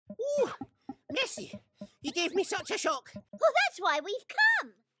Ooh, Missy, you gave me such a shock. Well, that's why we've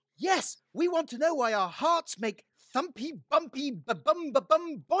come. Yes, we want to know why our hearts make thumpy, bumpy, ba-bum,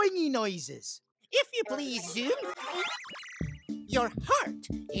 boingy noises. If you please, Zoom, your heart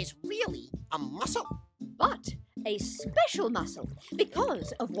is really a muscle. But a special muscle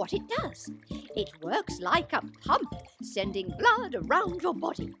because of what it does. It works like a pump, sending blood around your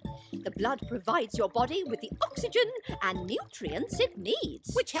body. The blood provides your body with the oxygen and nutrients it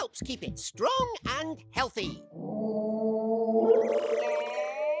needs. Which helps keep it strong and healthy.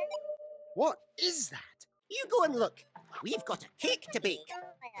 What is that? You go and look. We've got a cake to bake.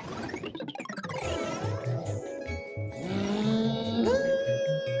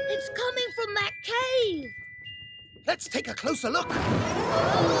 It's coming from that cave. Let's take a closer look.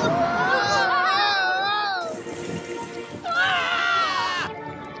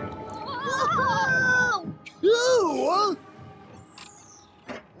 Whoa!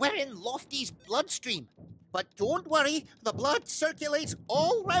 We're in Lofty's bloodstream. But don't worry, the blood circulates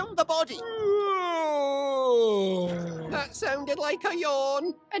all round the body. That sounded like a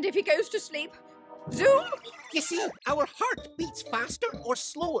yawn. And if he goes to sleep, Zoom! You see, our heart beats faster or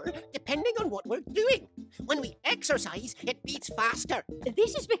slower depending on what we're doing. When we exercise, it beats faster.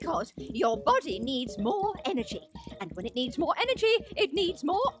 This is because your body needs more energy. And when it needs more energy, it needs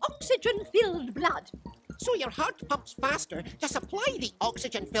more oxygen-filled blood. So your heart pumps faster to supply the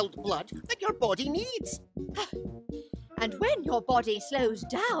oxygen-filled blood that your body needs. And when your body slows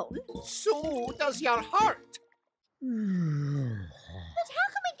down, so does your heart. But how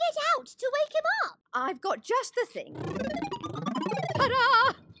can we get out to wake him up? I've got just the thing.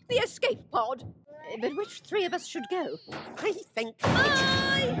 Ta-da! The escape pod. But which three of us should go? I think...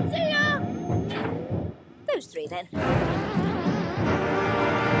 Bye! See ya! Those three, then.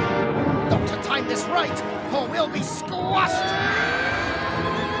 Got to time this right, or we'll be squashed!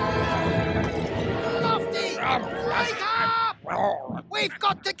 Lofty! Wake up! We've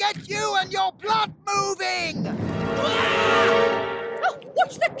got to get you and your blood moving! Oh,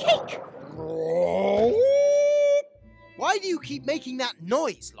 watch the cake! Why do you keep making that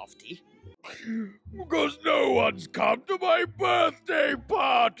noise, Lofty? Because no one's come to my birthday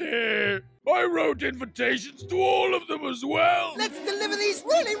party. I wrote invitations to all of them as well. Let's deliver these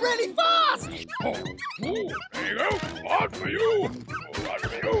really, really fast! Oh, ooh, there you go. One for you. One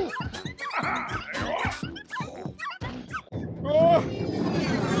for you. There you are. Oh.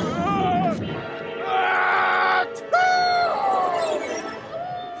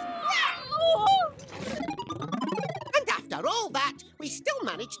 And after all that, we still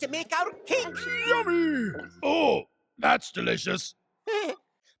managed to make our cake. Yummy. Oh, that's delicious.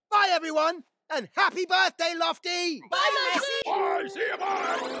 Bye, everyone, and happy birthday, Lofty! Bye, Missy! Bye. See you.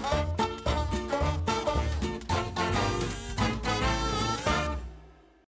 Bye.